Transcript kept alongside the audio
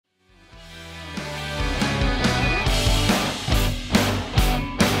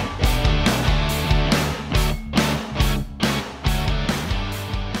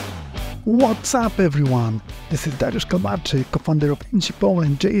What's up, everyone? This is Dariusz Kabarczyk, co-founder of NG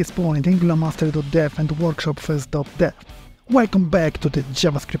Poland, JS Poland, Angular Master.dev and WorkshopFest.dev. Welcome back to the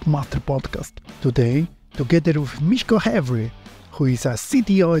JavaScript Master Podcast. Today, together with Miško Hevery, who is a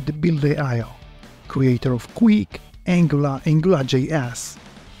CTO at Build.io, creator of Qwik, Angular, AngularJS,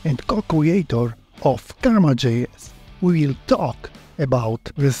 and co-creator of Karma.js, we will talk about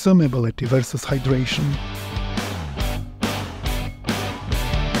resumability versus hydration.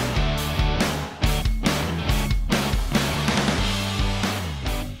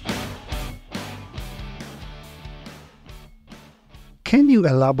 Can you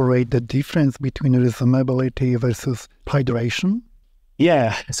elaborate the difference between resumability versus hydration?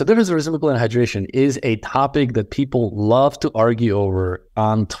 Yeah, so the difference between resumability and hydration is a topic that people love to argue over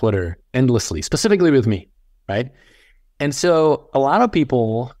on Twitter endlessly, specifically with me, right? And so a lot of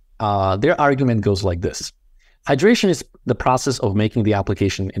people, their argument goes like this. Hydration is the process of making the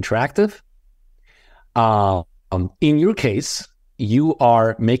application interactive. In your case, you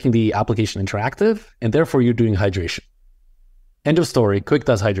are making the application interactive, and therefore you're doing hydration. End of story. Qwik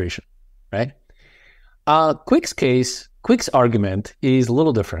does hydration, right? Qwik's argument is a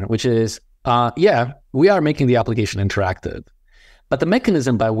little different, which is, we are making the application interactive, but the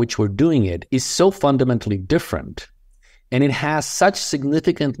mechanism by which we're doing it is so fundamentally different, and it has such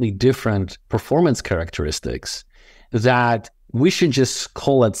significantly different performance characteristics that we should just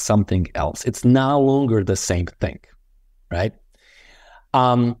call it something else. It's no longer the same thing, right?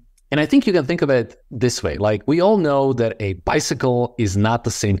 And I think you can think of it this way. Like, we all know that a bicycle is not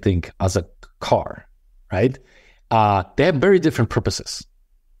the same thing as a car, right? They have very different purposes,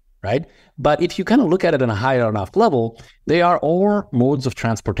 right? But if you kind of look at it on a higher enough level, they are all modes of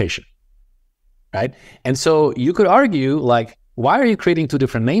transportation, right? And so you could argue, like, why are you creating two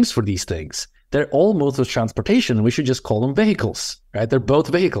different names for these things? They're all modes of transportation. We should just call them vehicles, right? They're both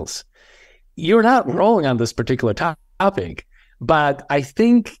vehicles. You're not wrong on this particular topic, but I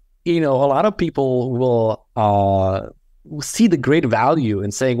think, a lot of people will see the great value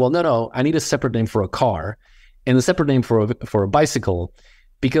in saying, well, no, I need a separate name for a car and a separate name for a bicycle,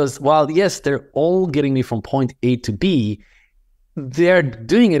 because while, yes, they're all getting me from point A to B, they're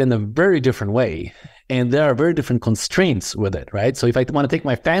doing it in a very different way, and there are very different constraints with it, right? So if I want to take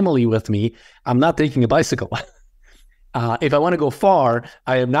my family with me, I'm not taking a bicycle. If I want to go far,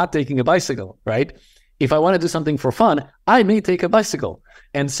 I am not taking a bicycle, right? If I want to do something for fun, I may take a bicycle.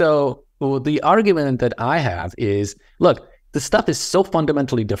 And so the argument that I have is, look, the stuff is so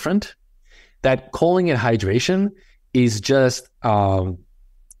fundamentally different that calling it hydration is just,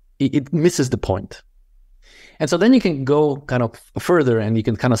 it misses the point. And so then you can go kind of further and you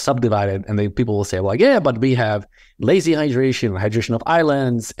can kind of subdivide it. And then people will say, well, yeah, but we have lazy hydration of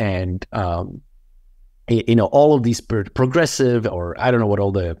islands, and, all of these progressive, or I don't know what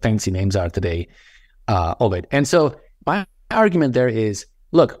all the fancy names are today, of it. And so my argument there is,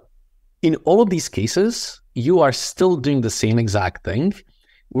 look, in all of these cases, you are still doing the same exact thing.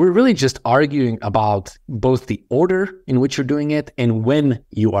 We're really just arguing about both the order in which you're doing it and when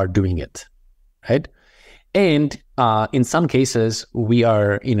you are doing it, right? And in some cases, we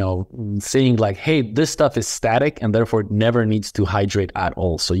are, saying like, hey, this stuff is static and therefore it never needs to hydrate at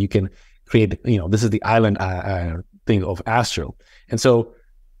all. So you can create, this is the island thing of Astral. And so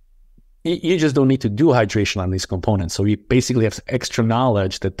you just don't need to do hydration on these components. So we basically have extra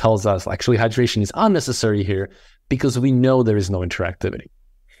knowledge that tells us actually hydration is unnecessary here because we know there is no interactivity.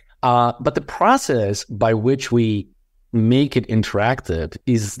 But the process by which we make it interactive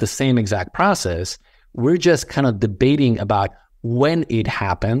is the same exact process. We're just kind of debating about when it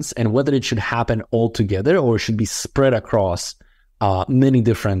happens and whether it should happen all together or should be spread across many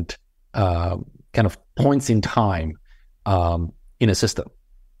different kind of points in time in a system.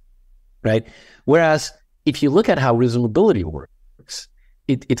 Right? Whereas if you look at how resumability works,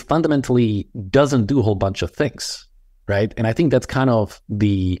 it fundamentally doesn't do a whole bunch of things, right? And I think that's kind of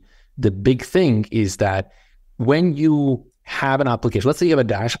the big thing is that when you have an application, let's say you have a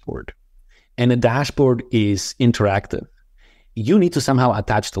dashboard, and the dashboard is interactive, you need to somehow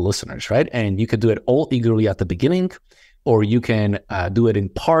attach the listeners, right? And you could do it all eagerly at the beginning, or you can do it in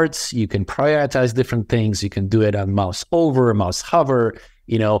parts. You can prioritize different things. You can do it on mouse over, mouse hover,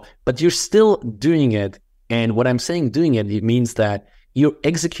 but you're still doing it. And what I'm saying doing it, it means that you're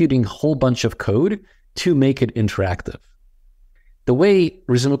executing a whole bunch of code to make it interactive. The way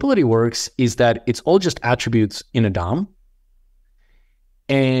resumability works is that it's all just attributes in a DOM,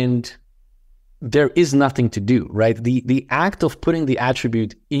 and there is nothing to do, right? The act of putting the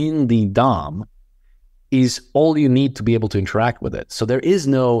attribute in the DOM is all you need to be able to interact with it. So there is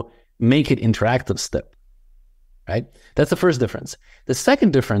no make it interactive step, right? That's the first difference. The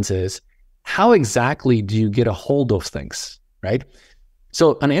second difference is how exactly do you get a hold of things, right?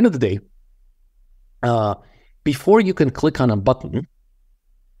 So at the end of the day, before you can click on a button,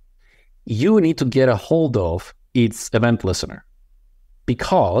 you need to get a hold of its event listener,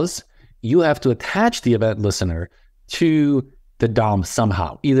 because you have to attach the event listener to the DOM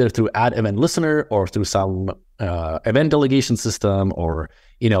somehow, either through add event listener or through some event delegation system, or,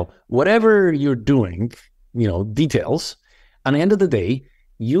 whatever you're doing, details. At the end of the day,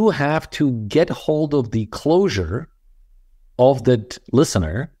 you have to get hold of the closure of the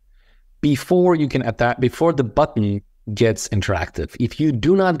listener before you can before the button gets interactive. If you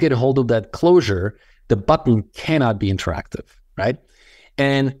do not get a hold of that closure, the button cannot be interactive, right?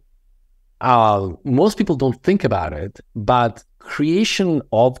 And most people don't think about it, but creation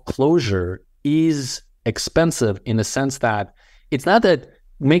of closure is expensive in the sense that it's not that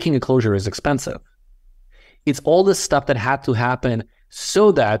making a closure is expensive. It's all the stuff that had to happen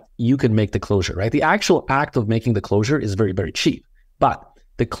so that you can make the closure, right? The actual act of making the closure is very, very cheap. But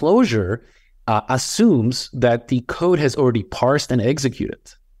the closure assumes that the code has already parsed and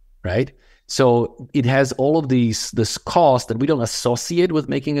executed, right? So it has all of this cost that we don't associate with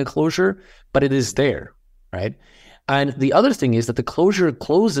making a closure, but it is there, right? And the other thing is that the closure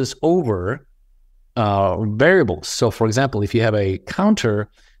closes over variables. So for example, if you have a counter,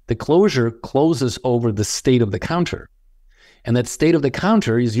 the closure closes over the state of the counter. And that state of the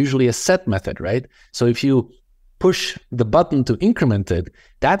counter is usually a set method, right? So if you push the button to increment it,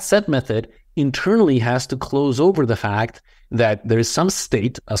 that set method internally has to close over the fact that there is some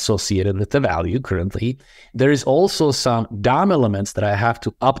state associated with the value currently. There is also some DOM elements that I have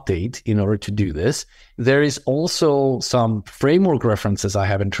to update in order to do this. There is also some framework references I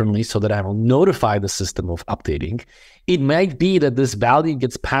have internally so that I will notify the system of updating. It might be that this value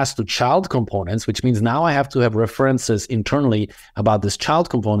gets passed to child components, which means now I have to have references internally about this child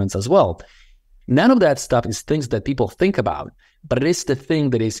components as well. None of that stuff is things that people think about, but it is the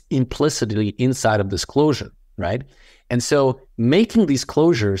thing that is implicitly inside of this closure, right? And so making these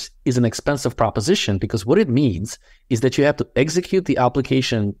closures is an expensive proposition, because what it means is that you have to execute the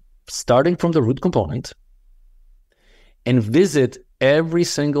application starting from the root component and visit every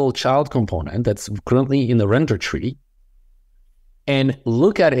single child component that's currently in the render tree and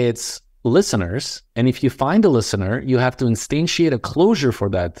look at its listeners. And if you find a listener, you have to instantiate a closure for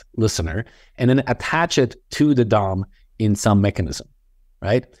that listener and then attach it to the DOM in some mechanism,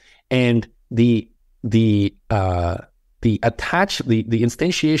 right? And the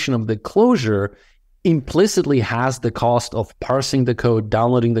instantiation of the closure implicitly has the cost of parsing the code,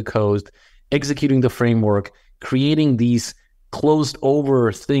 downloading the code, executing the framework, creating these closed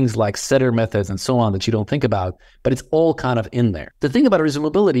over things like setter methods and so on that you don't think about, but it's all kind of in there. The thing about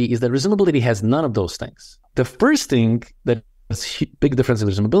resumability is that resumability has none of those things. The first thing that is a big difference in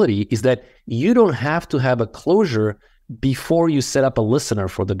resumability is that you don't have to have a closure before you set up a listener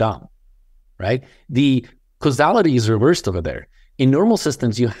for the DOM, right? The causality is reversed over there. In normal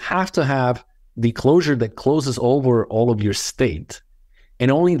systems, you have to have the closure that closes over all of your state,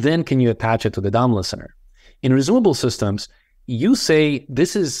 and only then can you attach it to the DOM listener. In resumable systems, you say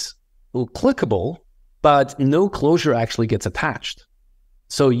this is clickable, but no closure actually gets attached.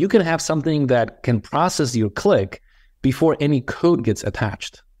 So you can have something that can process your click before any code gets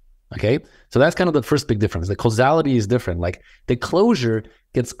attached. Okay, so that's kind of the first big difference. The causality is different. Like the closure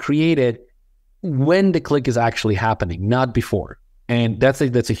gets created when the click is actually happening, not before. And that's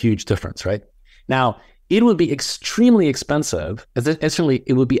a huge difference, right? Now, it would be extremely expensive. Essentially,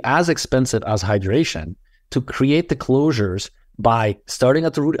 it would be as expensive as hydration to create the closures by starting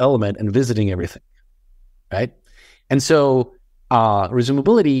at the root element and visiting everything, right? And so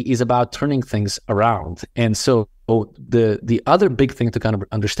resumability is about turning things around. And so the other big thing to kind of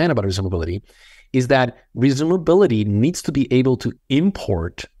understand about resumability is that resumability needs to be able to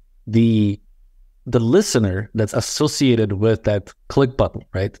import the listener that's associated with that click button,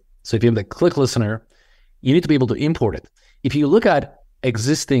 right? So if you have the click listener, you need to be able to import it. If you look at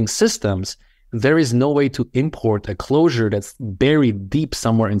existing systems, there is no way to import a closure that's buried deep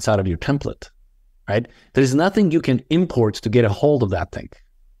somewhere inside of your template, right? There's nothing you can import to get a hold of that thing,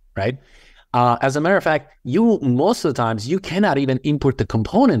 right? As a matter of fact, most of the times, you cannot even import the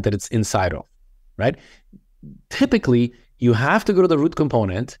component that it's inside of, right? Typically, you have to go to the root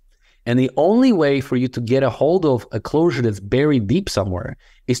component, and the only way for you to get a hold of a closure that's buried deep somewhere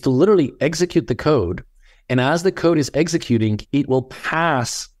is to literally execute the code. And as the code is executing, it will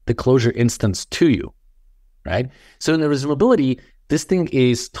pass the closure instance to you, right? So in the resumability, this thing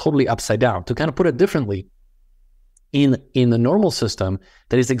is totally upside down. To kind of put it differently, in the normal system,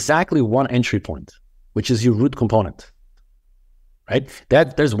 there is exactly one entry point, which is your root component, right?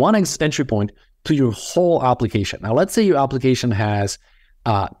 That there's one entry point to your whole application. Now, let's say your application has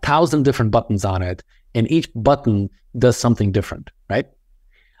 1,000 different buttons on it, and each button does something different, right?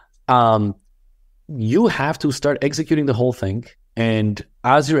 You have to start executing the whole thing. And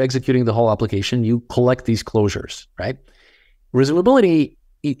as you're executing the whole application, you collect these closures, right? Resumability,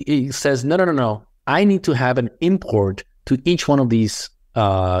 it says, no. I need to have an import to each one of these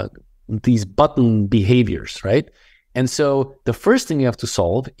button behaviors, right? And so the first thing you have to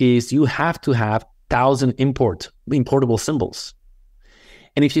solve is you have to have 1,000 importable symbols.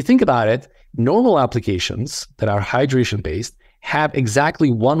 And if you think about it, normal applications that are hydration-based have exactly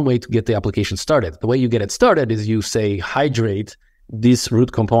one way to get the application started. The way you get it started is you say, hydrate this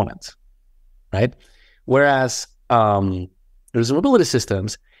root component, right? Whereas resumability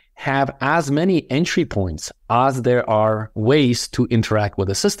systems have as many entry points as there are ways to interact with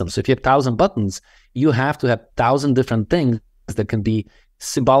the system. So if you have 1,000 buttons, you have to have 1,000 different things that can be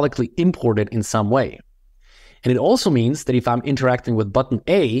symbolically imported in some way. And it also means that if I'm interacting with button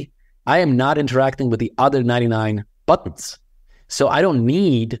A, I am not interacting with the other 99 buttons. So I don't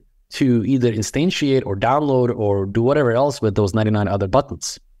need to either instantiate or download or do whatever else with those 99 other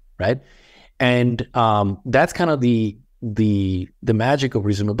buttons, right? And that's kind of the magic of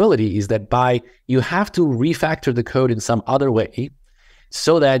resumability, is that you have to refactor the code in some other way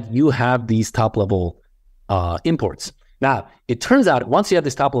so that you have these top-level imports. Now, it turns out once you have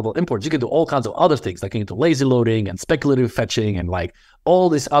these top-level imports, you can do all kinds of other things, like you can do lazy loading and speculative fetching and like all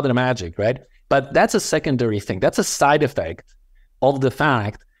this other magic, right? But that's a secondary thing. That's a side effect of the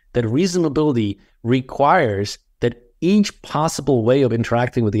fact that resumability requires that each possible way of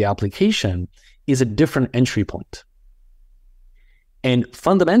interacting with the application is a different entry point. And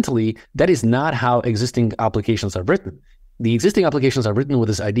fundamentally, that is not how existing applications are written. The existing applications are written with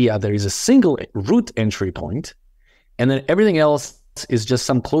this idea there is a single root entry point, and then everything else is just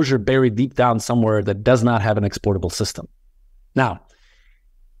some closure buried deep down somewhere that does not have an exportable system. Now,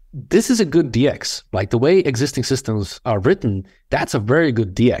 this is a good DX. Like the way existing systems are written, that's a very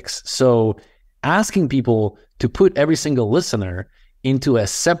good DX. So asking people to put every single listener into a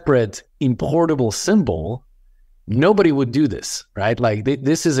separate importable symbol, nobody would do this, right? Like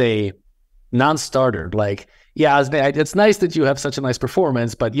this is a non-starter. Like, yeah, it's nice that you have such a nice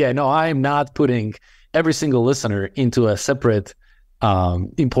performance, but yeah, no, I am not putting every single listener into a separate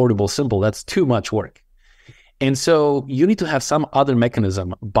importable symbol. That's too much work. And so you need to have some other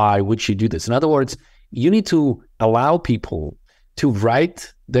mechanism by which you do this. In other words, you need to allow people to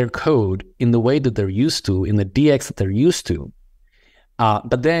write their code in the way that they're used to, in the DX that they're used to,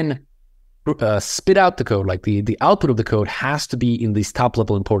 but then spit out the code. Like the output of the code has to be in these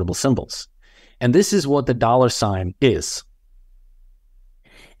top-level importable symbols. And this is what the $ is.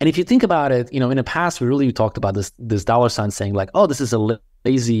 And if you think about it, in the past, we really talked about this $ saying like, oh, this is a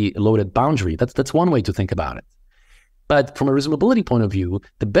lazy loaded boundary. That's one way to think about it. But from a resumability point of view,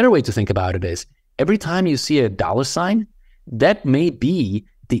 the better way to think about it is every time you see a $, that may be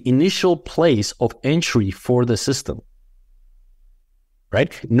the initial place of entry for the system,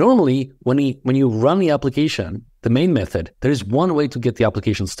 right? Normally, when you run the application, the main method, there is one way to get the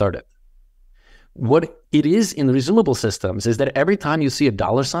application started. What it is in the resumable systems is that every time you see a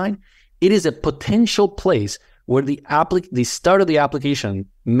 $, it is a potential place where the start of the application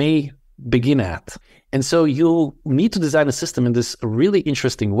may begin at. And so you need to design a system in this really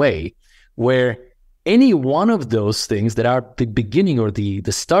interesting way where any one of those things that are the beginning or the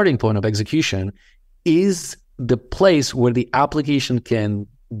starting point of execution is the place where the application can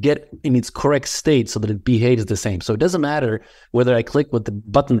get in its correct state so that it behaves the same. So it doesn't matter whether I click with the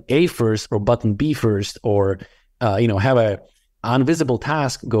button A first or button B first, or have a invisible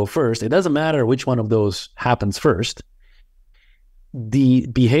task go first. It doesn't matter which one of those happens first. The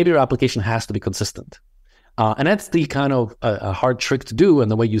behavior application has to be consistent. And that's the kind of a hard trick to do. And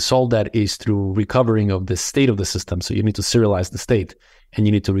the way you solve that is through recovering of the state of the system. So you need to serialize the state and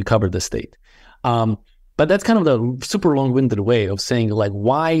you need to recover the state. But that's kind of the super long-winded way of saying like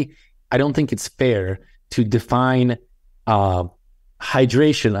why I don't think it's fair to define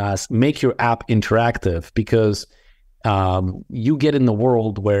hydration as make your app interactive, because you get in the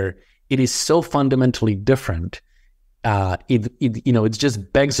world where it is so fundamentally different. It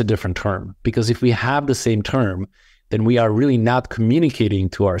just begs a different term, because if we have the same term, then we are really not communicating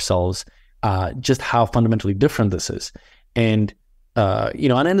to ourselves just how fundamentally different this is. And on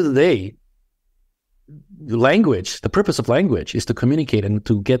the end of the day, the purpose of language is to communicate and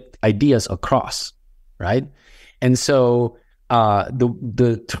to get ideas across, right? And so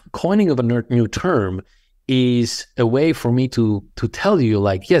the coining of a new term is a way for me to tell you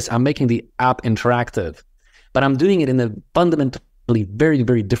like, yes, I'm making the app interactive, but I'm doing it in a fundamentally very,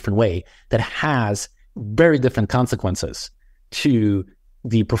 very different way that has very different consequences to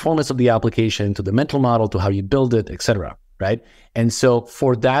the performance of the application, to the mental model, to how you build it, etc. Right? And so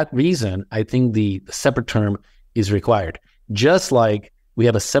for that reason, I think the separate term is required. Just like we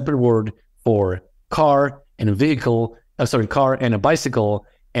have a separate word for car and a vehicle, car and a bicycle,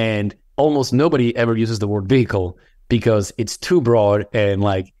 and almost nobody ever uses the word vehicle because it's too broad, and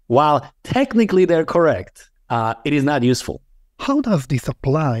like, while technically they're correct, it is not useful. How does this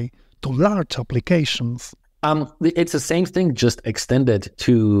apply to large applications? It's the same thing, just extended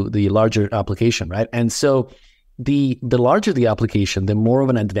to the larger application, right? And so the larger the application, the more of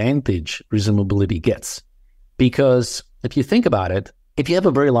an advantage resumability gets. Because if you think about it, if you have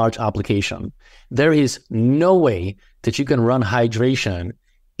a very large application, there is no way that you can run hydration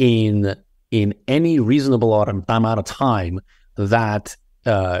in any reasonable amount of time that,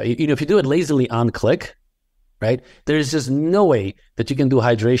 if you do it lazily on click, right? There's just no way that you can do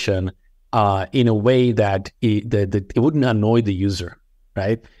hydration in a way that it wouldn't annoy the user,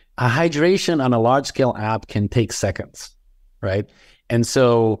 right? A hydration on a large scale app can take seconds, right? And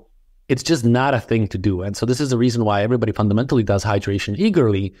so it's just not a thing to do. And so this is the reason why everybody fundamentally does hydration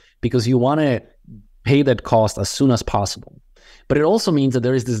eagerly, because you want to pay that cost as soon as possible. But it also means that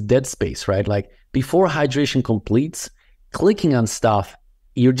there is this dead space, right? Like before hydration completes, clicking on stuff,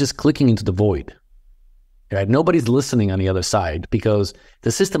 you're just clicking into the void, right? Nobody's listening on the other side because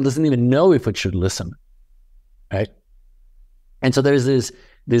the system doesn't even know if it should listen, right? And so there's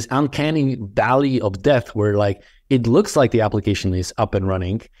this uncanny valley of death where like it looks like the application is up and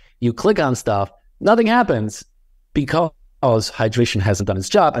running. You click on stuff, nothing happens because hydration hasn't done its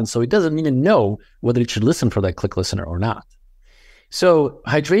job. And so it doesn't even know whether it should listen for that click listener or not. So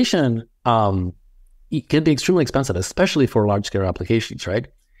hydration it can be extremely expensive, especially for large-scale applications, right?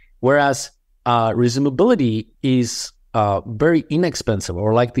 Whereas resumability is very inexpensive,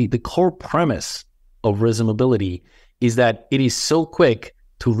 or like the core premise of resumability is that it is so quick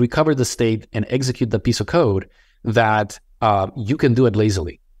to recover the state and execute the piece of code that you can do it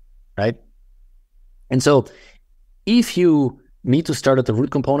lazily, right? And so if you need to start at the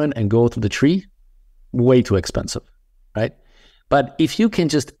root component and go through the tree, way too expensive, right? But if you can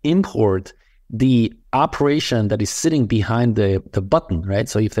just import the operation that is sitting behind the button, right?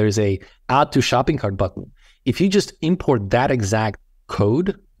 So if there's a add to shopping cart button, if you just import that exact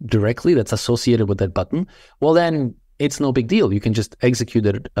code directly that's associated with that button, well, then it's no big deal. You can just execute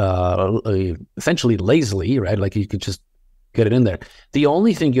it essentially lazily, right? Like you could just get it in there. The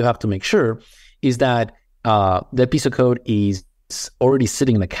only thing you have to make sure is that that piece of code is already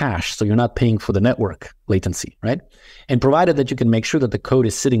sitting in the cache, so you're not paying for the network latency, right? And provided that you can make sure that the code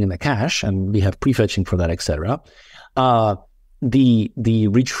is sitting in the cache, and we have prefetching for that, etc., the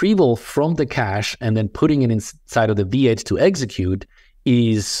retrieval from the cache and then putting it inside of the V8 to execute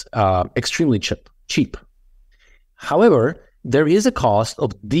is extremely cheap. However, there is a cost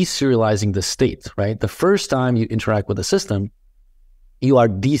of deserializing the state, right? The first time you interact with the system, you are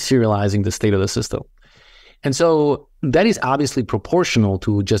deserializing the state of the system. And so that is obviously proportional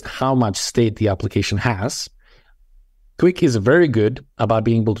to just how much state the application has. Qwik is very good about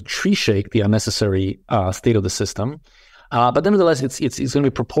being able to tree shake the unnecessary state of the system. But nevertheless, it's going to be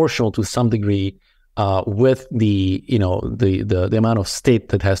proportional to some degree with the amount of state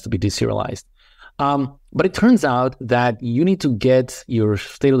that has to be deserialized. But it turns out that you need to get your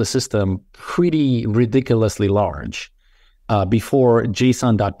state of the system pretty ridiculously large before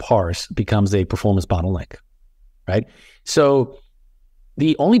JSON.parse becomes a performance bottleneck, right? So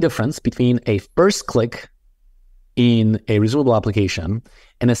the only difference between a first click in a resumable application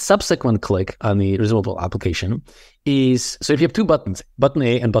and a subsequent click on the resumable application is, so if you have two buttons, button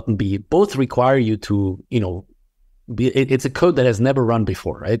A and button B, both require you to, it's a code that has never run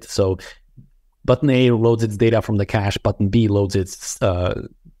before, right? So button A loads its data from the cache, button B loads its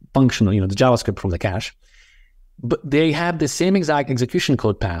function, the JavaScript from the cache. But they have the same exact execution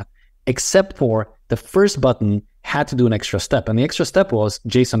code path, except for the first button had to do an extra step, and the extra step was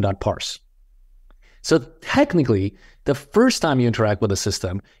JSON.parse. So technically, the first time you interact with the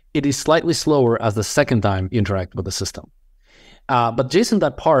system, it is slightly slower as the second time you interact with the system. But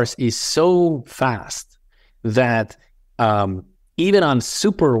JSON.parse is so fast that even on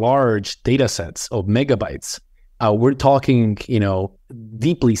super large data sets of megabytes, we're talking,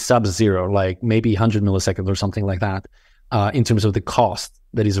 deeply sub-zero, like maybe 100 milliseconds or something like that, in terms of the cost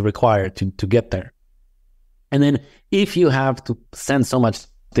that is required to get there. And then if you have to send so much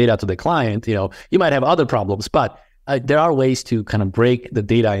data to the client, you might have other problems, but there are ways to kind of break the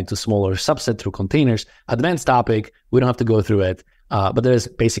data into smaller subsets through containers. Advanced topic, we don't have to go through it. But there's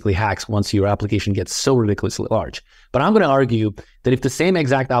basically hacks once your application gets so ridiculously large. But I'm going to argue that if the same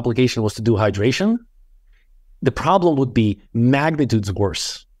exact application was to do hydration, the problem would be magnitudes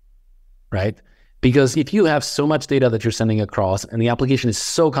worse, right? Because if you have so much data that you're sending across and the application is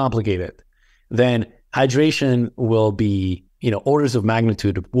so complicated, then hydration will be, orders of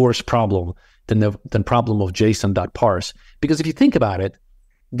magnitude worse problem than problem of JSON.parse. Because if you think about it,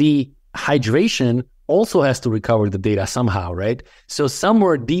 the hydration also has to recover the data somehow, right? So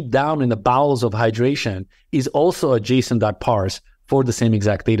somewhere deep down in the bowels of hydration is also a JSON.parse for the same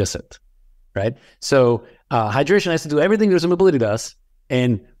exact data set, right? So hydration has to do everything resumability does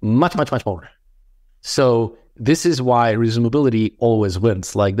and much, much, much more. So this is why resumability always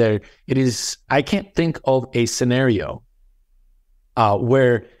wins. Like I can't think of a scenario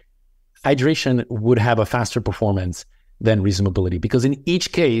where hydration would have a faster performance than resumability, because in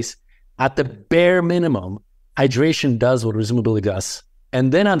each case, at the bare minimum, hydration does what resumability does.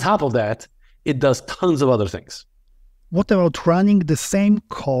 And then on top of that, it does tons of other things. What about running the same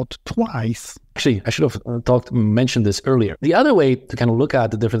code twice? Actually, I should have mentioned this earlier. The other way to kind of look at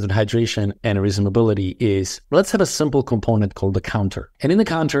the difference in hydration and resumability is, let's have a simple component called the counter. And in the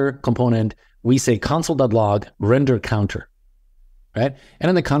counter component, we say console.log render counter, right? And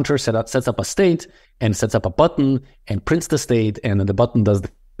then the counter sets up a state and sets up a button and prints the state, and then the button does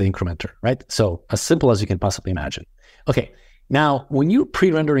the incrementer, right? So as simple as you can possibly imagine. Okay, now when you're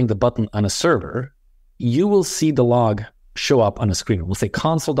pre-rendering the button on a server, you will see the log show up on a screen. We'll say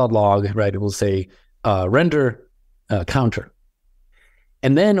console.log, right? It will say render counter.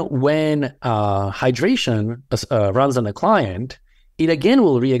 And then when hydration runs on the client, it again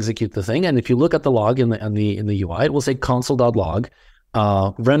will re-execute the thing. And if you look at the log in the UI, it will say console.log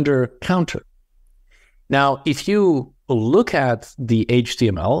render counter. Now, if you look at the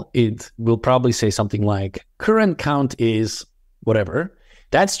HTML, it will probably say something like current count is whatever.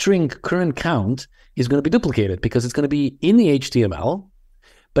 That string current count is going to be duplicated because it's going to be in the HTML,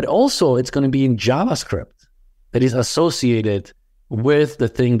 but also it's going to be in JavaScript that is associated with the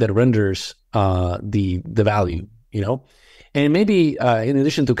thing that renders the value, And maybe in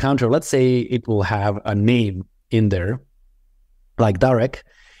addition to counter, let's say it will have a name in there, like direct.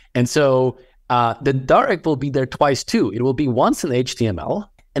 And so the direct will be there twice too. It will be once in HTML,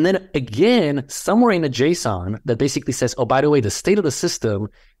 and then again, somewhere in a JSON that basically says, oh, by the way, the state of the system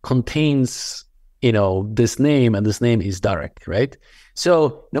contains, this name, and this name is direct, right?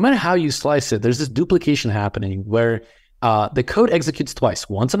 So no matter how you slice it, there's this duplication happening where the code executes twice,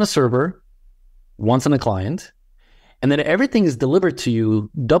 once on a server, once on a client, and then everything is delivered to you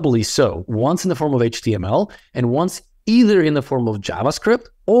doubly so, once in the form of HTML and once either in the form of JavaScript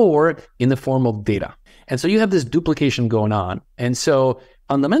or in the form of data. And so you have this duplication going on. And so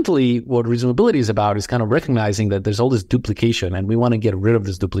fundamentally, what resumability is about is kind of recognizing that there's all this duplication and we want to get rid of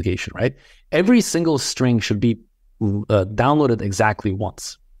this duplication, right? Every single string should be downloaded exactly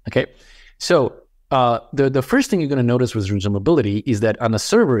once, okay? So the first thing you're going to notice with resumability is that on a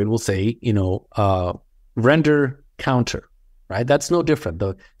server, it will say, render counter, right? That's no different.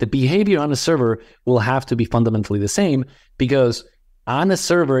 The behavior on a server will have to be fundamentally the same because on a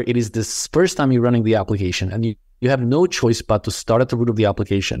server, it is this first time you're running the application and you have no choice but to start at the root of the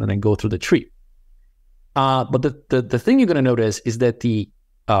application and then go through the tree. But the thing you're going to notice is that the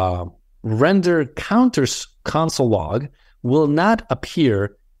render counters console log will not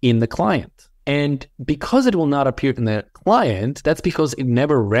appear in the client. And because it will not appear in the client, that's because it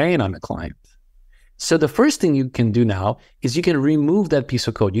never ran on the client. So the first thing you can do now is you can remove that piece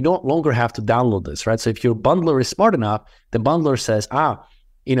of code. You don't longer have to download this, right? So if your bundler is smart enough, the bundler says,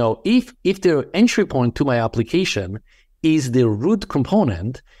 if the entry point to my application is the root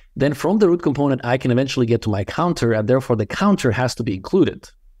component, then from the root component, I can eventually get to my counter, and therefore the counter has to be included.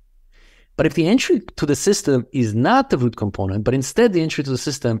 But if the entry to the system is not the root component, but instead the entry to the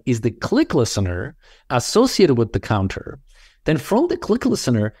system is the click listener associated with the counter, then from the click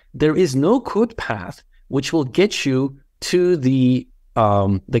listener, there is no code path which will get you to the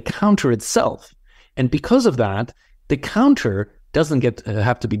counter itself. And because of that, the counter doesn't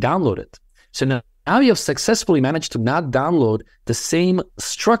have to be downloaded. So now you have successfully managed to not download the same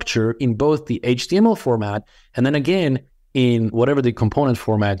structure in both the HTML format and then again in whatever the component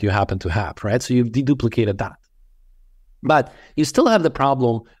format you happen to have, right? So you've deduplicated that. But you still have the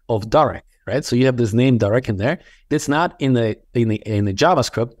problem of direct, right? So you have this name direct in there. It's not in the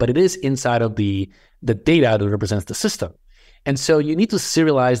JavaScript, but it is inside of the data that represents the system. And so you need to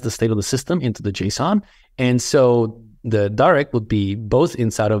serialize the state of the system into the JSON. And so the direct would be both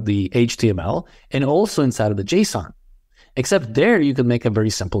inside of the HTML and also inside of the JSON. Except there you can make a very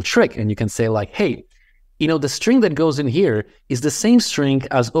simple trick and you can say like, hey, the string that goes in here is the same string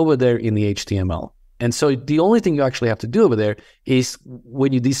as over there in the HTML. And so the only thing you actually have to do over there is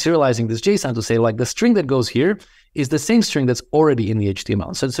when you're deserializing this JSON to say like the string that goes here is the same string that's already in the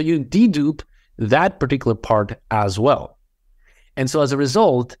HTML. So you dedupe that particular part as well. And so as a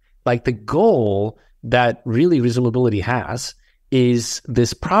result, like the goal that really resumability has is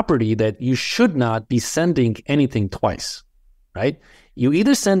this property that you should not be sending anything twice, right? You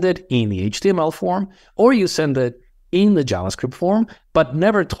either send it in the HTML form or you send it in the JavaScript form, but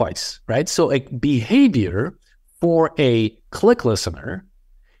never twice, right? So a behavior for a click listener,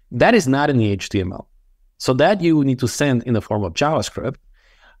 that is not in the HTML. So that you need to send in the form of JavaScript.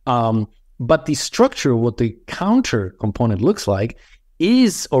 But the structure, what the counter component looks like,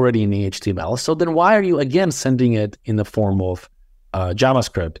 is already in the HTML. So then why are you again sending it in the form of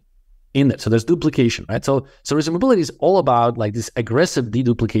JavaScript in it? So there's duplication, right? So resumability is all about like this aggressive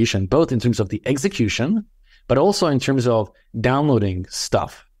deduplication, both in terms of the execution, but also in terms of downloading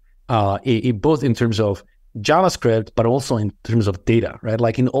stuff, both in terms of JavaScript, but also in terms of data, right?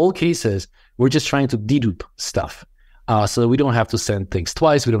 Like in all cases, we're just trying to dedupe stuff so that we don't have to send things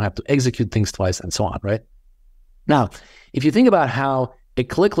twice, we don't have to execute things twice, and so on, right? Now, if you think about how a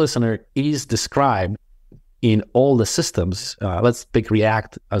click listener is described in all the systems, let's pick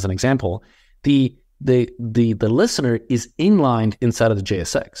React as an example, the listener is inlined inside of the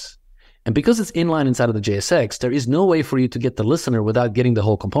JSX. And because it's inline inside of the JSX, there is no way for you to get the listener without getting the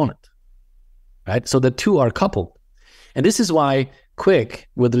whole component, right? So the two are coupled. And this is why Qwik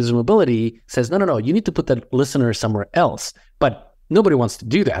with resumability says, no, you need to put that listener somewhere else. But nobody wants to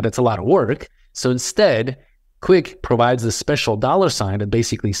do that. It's a lot of work. So instead, Qwik provides a special $sign that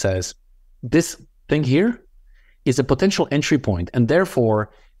basically says, this thing here is a potential entry point, and therefore,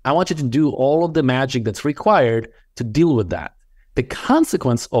 I want you to do all of the magic that's required to deal with that. The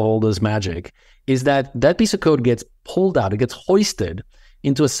consequence of all this magic is that that piece of code gets pulled out, it gets hoisted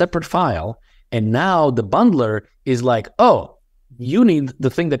into a separate file, and now the bundler is like, oh, you need the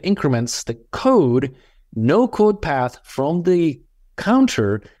thing that increments the code. No code path from the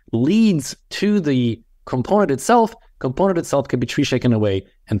counter leads to the component itself. Component itself can be tree shaken away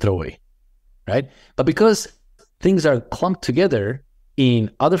and thrown away, right? But because things are clumped together in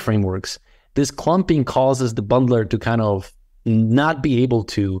other frameworks, this clumping causes the bundler to kind of not be able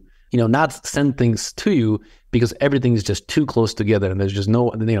to, not send things to you because everything is just too close together and there's just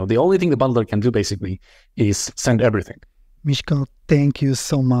no, the only thing the bundler can do basically is send everything. Miško, thank you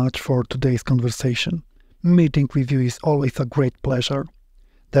so much for today's conversation. Meeting with you is always a great pleasure.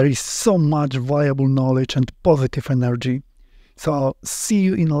 There is so much valuable knowledge and positive energy. So see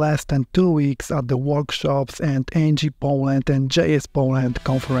you in less than 2 weeks at the workshops and NG Poland and JS Poland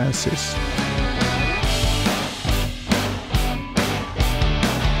conferences.